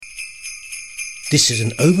This is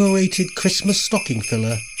an overrated Christmas stocking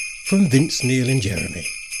filler from Vince, Neil and Jeremy.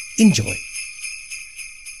 Enjoy.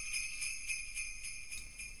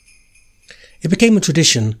 It became a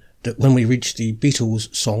tradition that when we reached the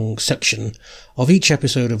Beatles song section of each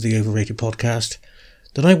episode of the Overrated podcast,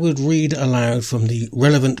 that I would read aloud from the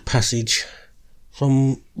relevant passage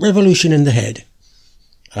from Revolution in the Head,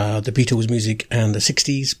 the Beatles music and the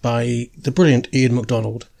 60s by the brilliant Ian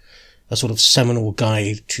MacDonald, a sort of seminal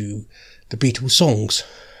guide to the Beatles songs.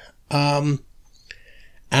 And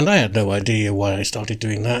I had no idea why I started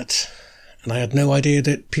doing that. And I had no idea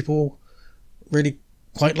that people really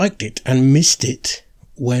quite liked it and missed it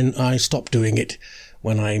when I stopped doing it,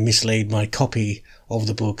 when I mislaid my copy of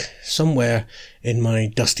the book somewhere in my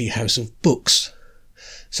dusty house of books.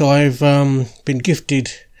 So I've been gifted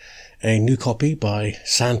a new copy by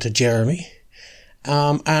Santa Jeremy.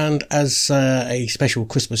 And as a special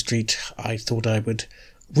Christmas treat, I thought I would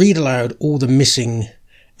read aloud all the missing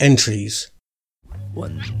entries.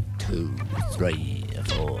 1, 2, 3,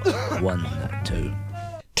 4. 1, 2.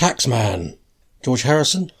 Taxman. George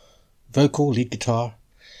Harrison, vocal, lead guitar.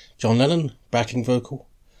 John Lennon, backing vocal.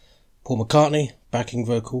 Paul McCartney, backing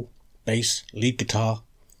vocal, bass, lead guitar.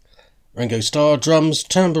 Ringo Starr, drums,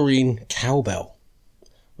 tambourine, cowbell.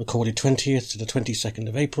 Recorded 20th to the 22nd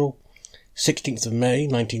of April, 16th of May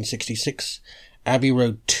 1966, Abbey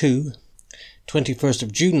Road 2, 21st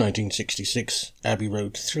of June 1966, Abbey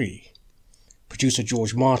Road 3. Producer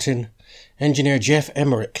George Martin, engineer Jeff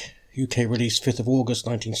Emmerich, UK release 5th of August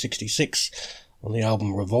 1966 on the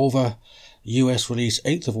album Revolver, US release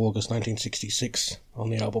 8th of August 1966 on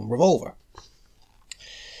the album Revolver.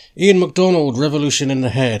 Ian MacDonald, Revolution in the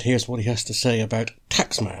Head. Here's what he has to say about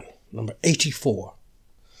Taxman, number 84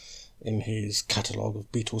 in his catalogue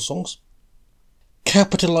of Beatles songs.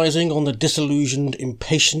 Capitalising on the disillusioned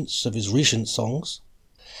impatience of his recent songs,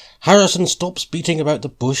 Harrison stops beating about the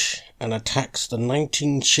bush and attacks the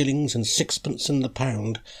 19 shillings and sixpence in the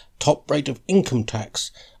pound top rate of income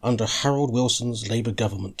tax under Harold Wilson's Labour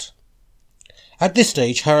government. At this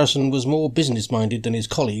stage, Harrison was more business-minded than his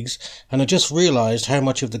colleagues and had just realised how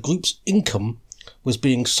much of the group's income was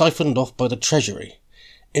being siphoned off by the Treasury.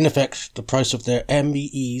 In effect, the price of their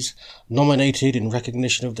MEEs nominated in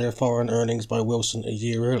recognition of their foreign earnings by Wilson a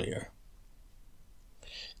year earlier.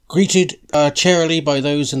 Greeted charily by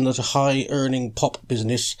those in the high-earning pop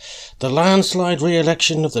business, the landslide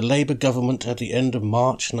re-election of the Labour government at the end of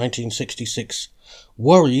March 1966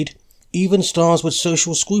 worried even stars with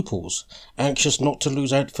social scruples, anxious not to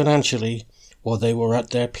lose out financially while they were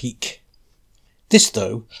at their peak. This,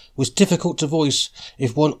 though, was difficult to voice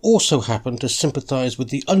if one also happened to sympathise with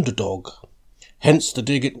the underdog. Hence the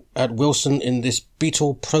dig at Wilson in this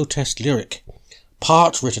Beatle protest lyric,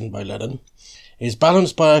 part written by Lennon, is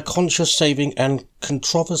balanced by a conscious-saving and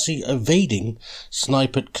controversy-evading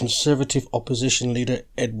snipe at Conservative opposition leader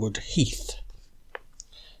Edward Heath.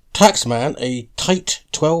 Taxman, a tight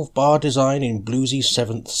 12-bar design in bluesy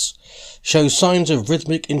sevenths, shows signs of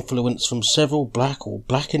rhythmic influence from several black or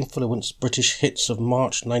black-influenced British hits of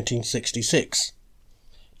March 1966.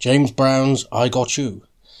 James Brown's I Got You,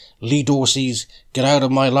 Lee Dorsey's Get Out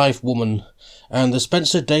of My Life Woman, and the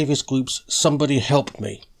Spencer Davis Group's Somebody Help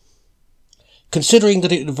Me. Considering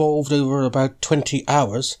that it evolved over about 20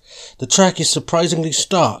 hours, the track is surprisingly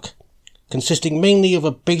stark, consisting mainly of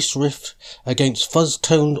a bass riff against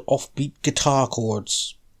fuzz-toned offbeat guitar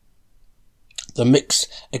chords. The mix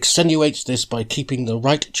accentuates this by keeping the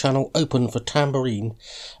right channel open for tambourine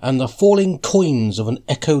and the falling coins of an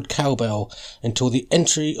echoed cowbell until the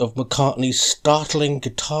entry of McCartney's startling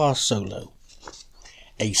guitar solo.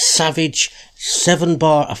 A savage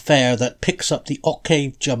 7-bar affair that picks up the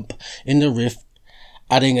octave jump in the riff,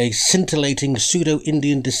 adding a scintillating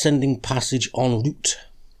pseudo-Indian descending passage en route.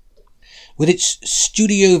 With its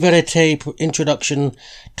Studio Verite introduction,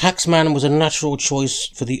 Taxman was a natural choice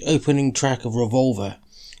for the opening track of Revolver,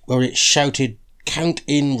 where it shouted, "Count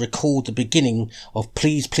in" recalled the beginning of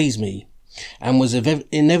Please Please Me, and was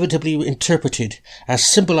inevitably interpreted as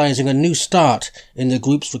symbolising a new start in the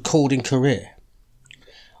group's recording career.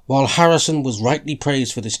 While Harrison was rightly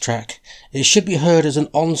praised for this track, it should be heard as an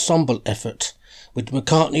ensemble effort, with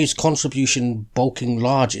McCartney's contribution bulking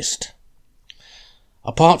largest.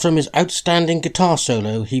 Apart from his outstanding guitar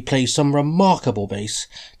solo, he plays some remarkable bass,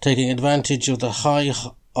 taking advantage of the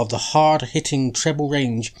hard-hitting treble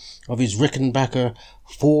range of his Rickenbacker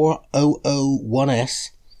 4001S,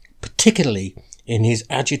 particularly in his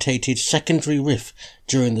agitated secondary riff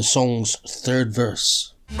during the song's third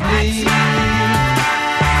verse.